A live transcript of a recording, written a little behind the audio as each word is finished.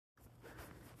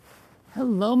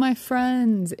Hello, my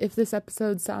friends. If this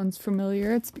episode sounds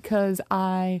familiar, it's because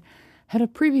I had a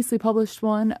previously published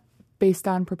one based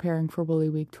on preparing for Woolly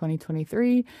Week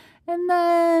 2023. And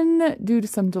then, due to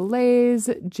some delays,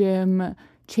 Jim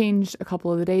changed a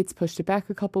couple of the dates, pushed it back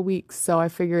a couple weeks. So I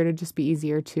figured it'd just be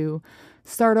easier to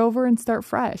start over and start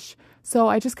fresh. So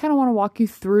I just kind of want to walk you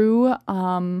through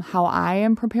how I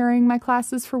am preparing my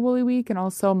classes for Woolly Week and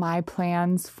also my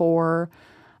plans for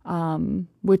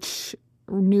which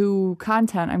new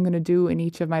content I'm going to do in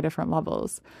each of my different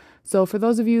levels. So for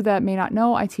those of you that may not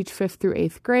know, I teach 5th through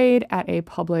 8th grade at a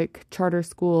public charter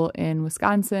school in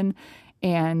Wisconsin,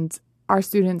 and our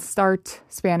students start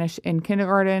Spanish in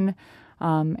kindergarten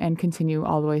and continue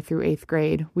all the way through 8th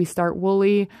grade. We start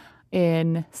Woolly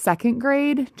in 2nd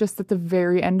grade, just at the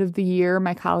very end of the year.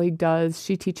 My colleague does.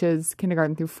 She teaches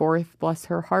kindergarten through 4th, bless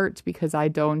her heart, because I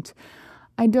don't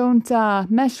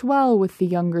mesh well with the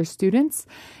younger students.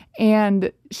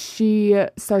 And she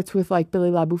starts with like Billy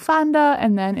La Bufanda,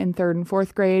 and then in 3rd and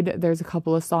 4th grade, there's a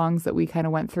couple of songs that we kind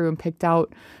of went through and picked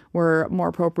out were more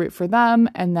appropriate for them.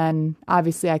 And then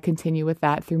obviously I continue with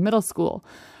that through middle school.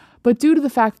 But due to the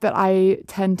fact that I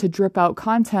tend to drip out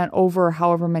content over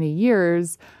however many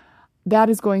years, that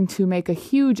is going to make a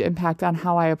huge impact on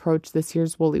how I approach this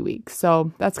year's Woolly Week.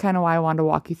 So that's kind of why I wanted to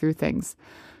walk you through things.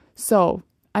 So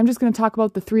I'm just going to talk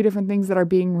about the 3 different things that are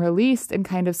being released and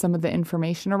kind of some of the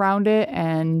information around it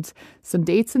and some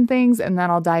dates and things, and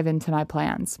then I'll dive into my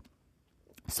plans.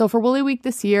 So for Woolly Week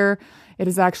this year, it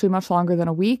is actually much longer than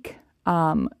a week.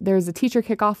 There's a teacher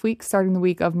kickoff week starting the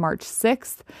week of March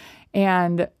 6th,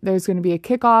 and there's going to be a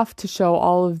kickoff to show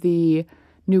all of the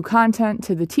new content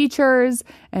to the teachers,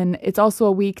 and it's also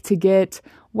a week to get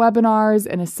webinars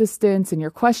and assistance and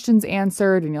your questions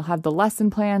answered, and you'll have the lesson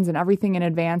plans and everything in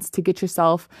advance to get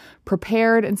yourself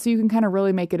prepared, and so you can kind of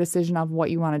really make a decision of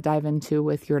what you want to dive into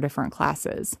with your different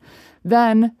classes.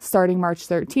 Then, starting March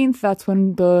 13th, that's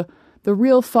when the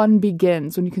real fun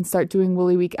begins, when you can start doing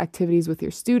Woolly Week activities with your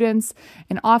students.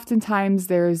 And oftentimes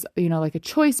there's, like a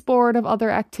choice board of other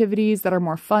activities that are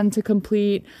more fun to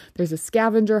complete. There's a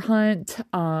scavenger hunt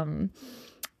on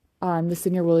the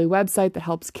Senior Woolly website that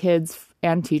helps kids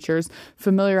and teachers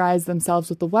familiarize themselves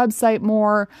with the website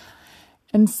more.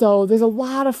 And so there's a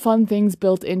lot of fun things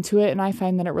built into it, and I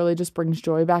find that it really just brings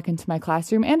joy back into my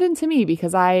classroom and into me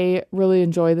because I really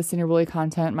enjoy the Senior Woolly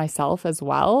content myself as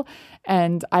well,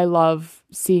 and I love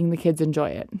seeing the kids enjoy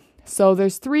it. So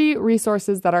there's 3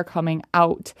 resources that are coming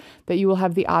out that you will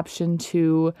have the option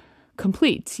to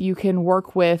complete. You can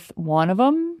work with one of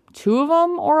them, 2 of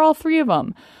them, or all 3 of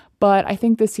them. But I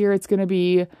think this year it's going to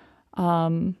be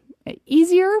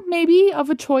easier maybe of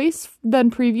a choice than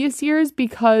previous years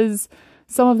because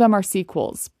some of them are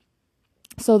sequels.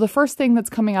 So the first thing that's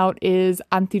coming out is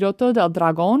Antídoto del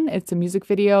Dragón. It's a music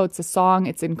video. It's a song.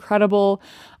 It's incredible.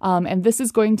 And this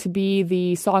is going to be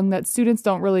the song that students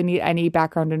don't really need any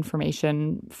background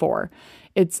information for.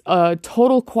 It's a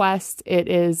total quest. It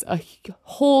is a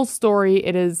whole story.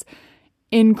 It is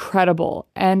incredible.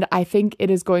 And I think it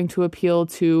is going to appeal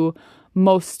to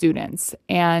most students.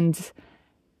 And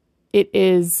it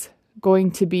is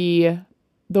going to be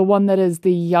the one that is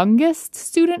the youngest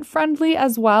student friendly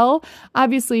as well.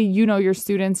 Obviously, you know your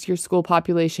students, your school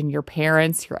population, your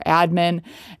parents, your admin.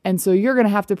 And so you're going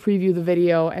to have to preview the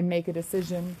video and make a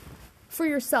decision for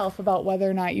yourself about whether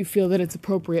or not you feel that it's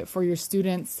appropriate for your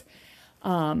students.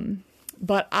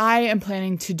 But I am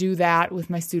planning to do that with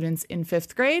my students in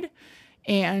 5th grade.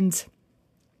 And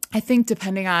I think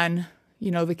depending on,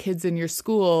 the kids in your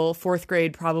school, 4th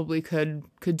grade probably could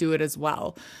do it as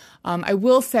well. I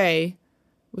will say,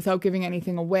 without giving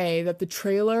anything away, that the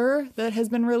trailer that has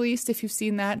been released, if you've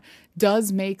seen that,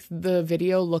 does make the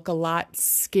video look a lot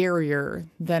scarier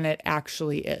than it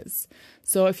actually is.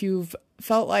 So if you've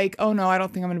felt like, oh no, I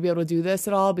don't think I'm going to be able to do this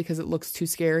at all because it looks too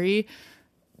scary,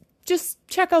 just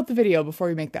check out the video before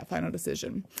you make that final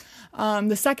decision.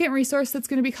 The second resource that's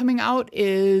going to be coming out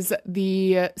is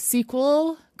the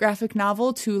sequel graphic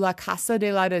novel to La Casa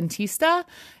de la Dentista.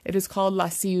 It is called La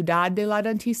Ciudad de la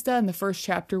Dentista, and the first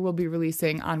chapter will be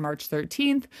releasing on March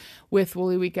 13th with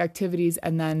Woolly Week activities,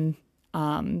 and then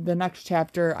the next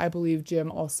chapter, I believe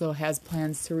Jim also has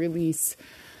plans to release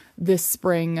this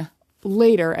spring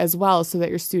later as well so that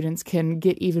your students can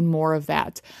get even more of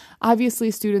that.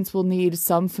 Obviously, students will need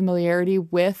some familiarity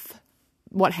with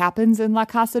what happens in La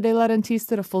Casa de la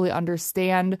Dentista to fully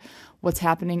understand what's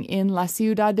happening in La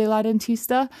Ciudad de la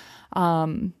Dentista.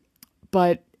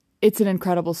 But it's an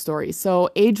incredible story. So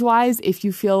age-wise, if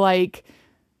you feel like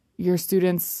your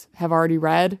students have already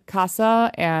read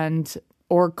Casa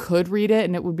or could read it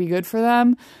and it would be good for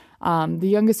them, The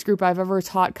youngest group I've ever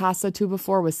taught Casa to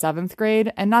before was 7th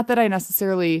grade. And not that I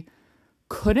necessarily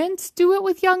couldn't do it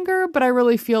with younger, but I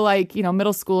really feel like,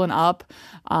 middle school and up,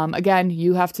 again,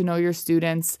 you have to know your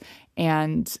students.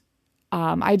 And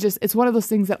it's one of those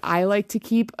things that I like to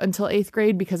keep until 8th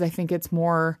grade because I think it's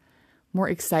more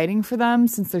exciting for them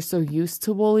since they're so used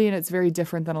to Woolly, and it's very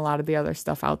different than a lot of the other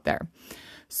stuff out there.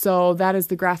 So that is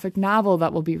the graphic novel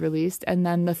that will be released. And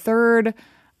then the third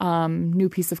new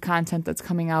piece of content that's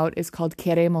coming out is called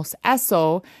Queremos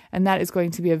Eso, and that is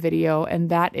going to be a video, and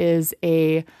that is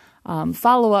a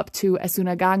follow-up to Es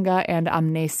una ganga and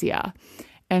Amnesia.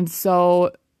 And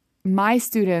so my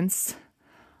students,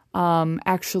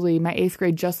 actually my 8th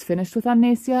grade just finished with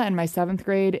Amnesia, and my 7th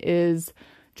grade is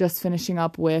just finishing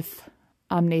up with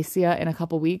Amnesia in a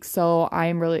couple weeks. So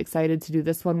I'm really excited to do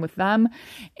this one with them.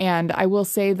 And I will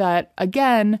say that,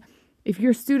 again, if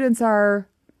your students are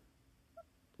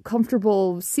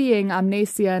comfortable seeing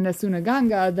Amnesia and Es una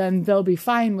ganga, then they'll be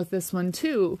fine with this one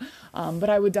too. But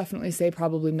I would definitely say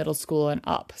probably middle school and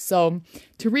up. So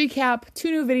to recap,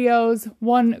 2 new videos,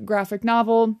 1 graphic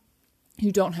novel.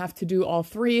 You don't have to do all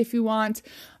 3 if you want.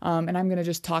 And I'm going to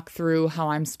just talk through how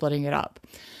I'm splitting it up.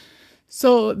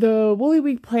 So the Woolly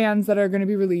Week plans that are going to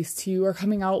be released to you are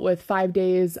coming out with 5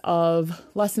 days of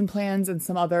lesson plans, and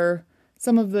some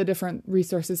of the different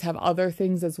resources have other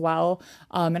things as well.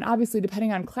 And obviously,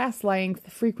 depending on class length,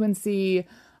 frequency,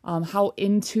 how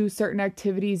into certain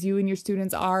activities you and your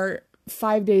students are,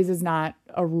 5 days is not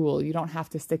a rule. You don't have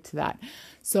to stick to that.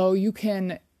 So you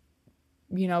can,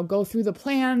 go through the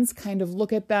plans, kind of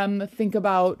look at them, think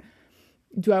about,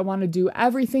 do I want to do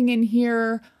everything in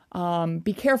here?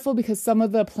 Be careful because some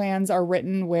of the plans are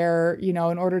written where, in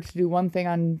order to do one thing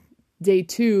on day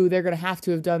 2, they're going to have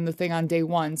done the thing on day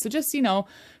 1. So just,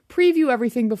 preview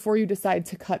everything before you decide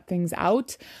to cut things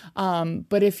out.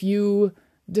 But if you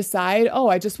decide,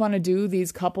 I just want to do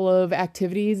these couple of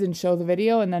activities and show the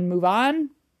video and then move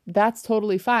on, that's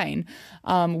totally fine.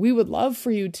 We would love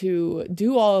for you to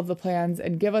do all of the plans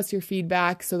and give us your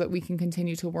feedback so that we can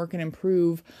continue to work and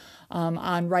improve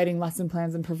on writing lesson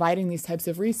plans and providing these types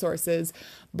of resources.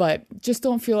 But just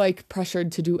don't feel like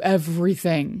pressured to do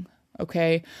everything,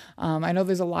 okay? I know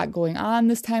there's a lot going on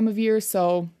this time of year,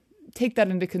 so take that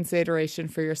into consideration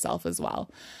for yourself as well.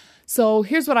 So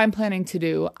here's what I'm planning to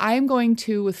do. I'm going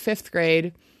to, with 5th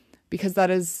grade, because that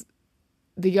is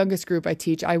the youngest group I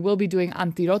teach, I will be doing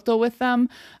Antiroto with them.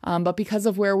 But because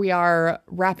of where we are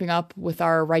wrapping up with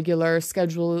our regularly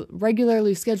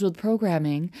scheduled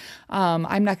programming,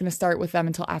 I'm not going to start with them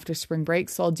until after spring break.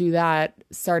 So I'll do that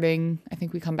starting, I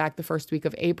think we come back the first week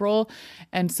of April.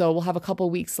 And so we'll have a couple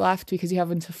weeks left because you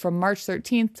have until from March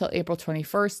 13th till April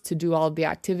 21st to do all of the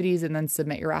activities and then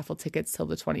submit your raffle tickets till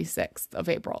the 26th of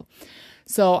April.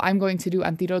 So I'm going to do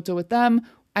Antiroto with them.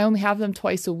 I only have them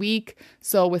twice a week.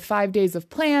 So with 5 days of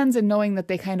plans and knowing that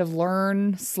they kind of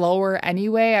learn slower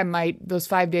anyway, those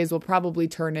 5 days will probably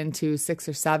turn into 6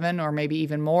 or 7 or maybe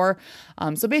even more.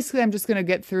 So basically I'm just going to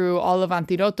get through all of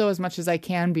Antiroto as much as I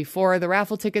can before the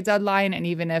raffle ticket deadline. And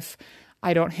even if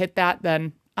I don't hit that,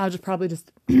 then I'll just probably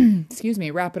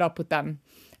wrap it up with them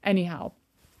anyhow.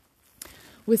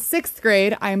 With 6th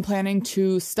grade, I am planning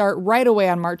to start right away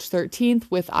on March 13th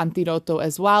with Antiroto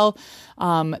as well.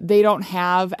 They don't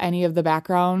have any of the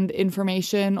background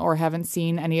information or haven't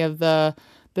seen any of the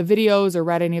videos or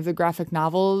read any of the graphic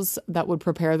novels that would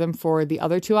prepare them for the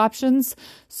other 2 options.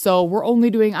 So we're only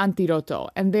doing Antiroto,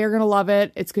 and they're going to love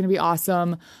it. It's going to be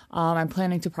awesome. I'm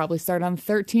planning to probably start on the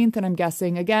 13th, and I'm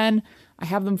guessing, again, I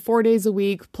have them 4 days a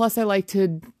week. Plus, I like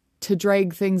to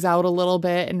drag things out a little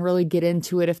bit and really get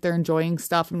into it if they're enjoying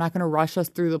stuff. I'm not going to rush us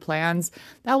through the plans.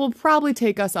 That will probably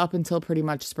take us up until pretty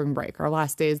much spring break. Our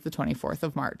last day is the 24th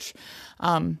of March.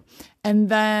 And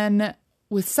then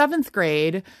with 7th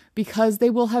grade, because they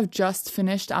will have just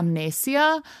finished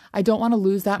Amnesia, I don't want to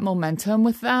lose that momentum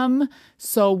with them.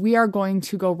 So we are going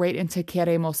to go right into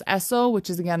Queremos Eso, which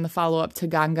is, again, the follow-up to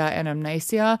Ganga and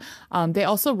Amnesia. They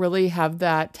also really have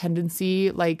that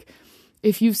tendency, like,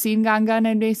 if you've seen Ganga and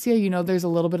Amnesia, there's a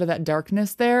little bit of that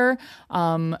darkness there.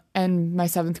 And my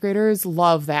 7th graders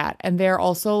love that. And they're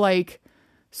also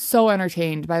so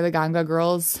entertained by the Ganga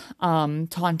girls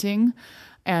taunting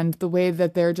and the way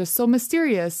that they're just so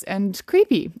mysterious and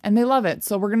creepy, and they love it.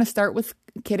 So we're going to start with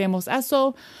Queremos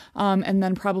Eso, and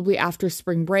then probably after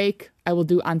spring break, I will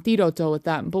do Antiroto with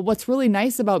them. But what's really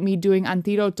nice about me doing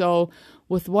Antiroto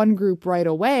with one group right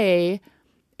away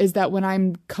is that when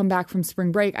I'm come back from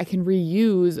spring break, I can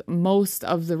reuse most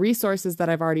of the resources that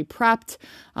I've already prepped,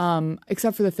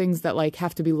 except for the things that like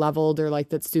have to be leveled or like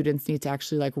that students need to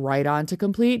actually like write on to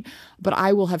complete. But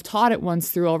I will have taught it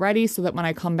once through already, so that when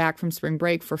I come back from spring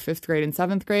break for 5th grade and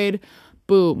 7th grade,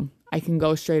 boom, I can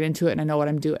go straight into it and I know what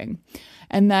I'm doing.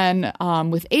 And then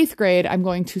with 8th grade, I'm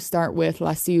going to start with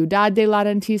La Ciudad de la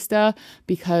Dentista,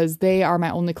 because they are my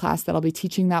only class that I'll be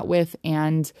teaching that with,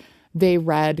 and they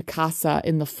read Casa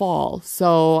in the fall.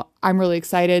 So I'm really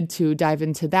excited to dive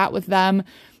into that with them.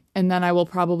 And then I will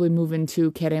probably move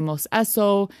into Queremos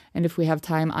Eso, and if we have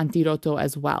time, Antiroto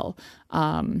as well.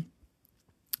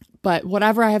 But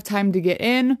whatever I have time to get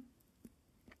in,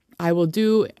 I will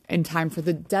do in time for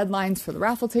the deadlines for the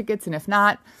raffle tickets. And if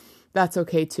not, that's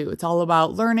okay too. It's all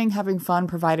about learning, having fun,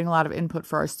 providing a lot of input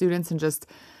for our students, and just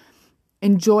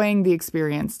enjoying the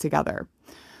experience together.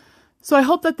 So I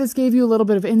hope that this gave you a little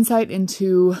bit of insight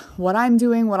into what I'm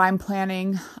doing, what I'm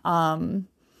planning.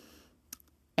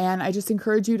 And I just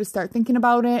encourage you to start thinking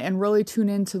about it and really tune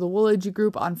into the Woology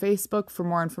group on Facebook for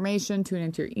more information. Tune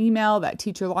into your email. That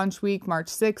Teacher Launch Week, March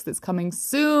 6th, is coming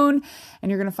soon. And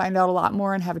you're going to find out a lot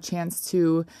more and have a chance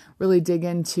to really dig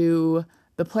into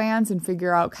the plans and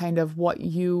figure out kind of what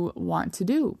you want to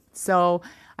do. So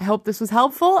I hope this was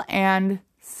helpful, and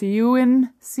see you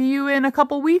in a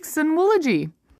couple weeks in Woology.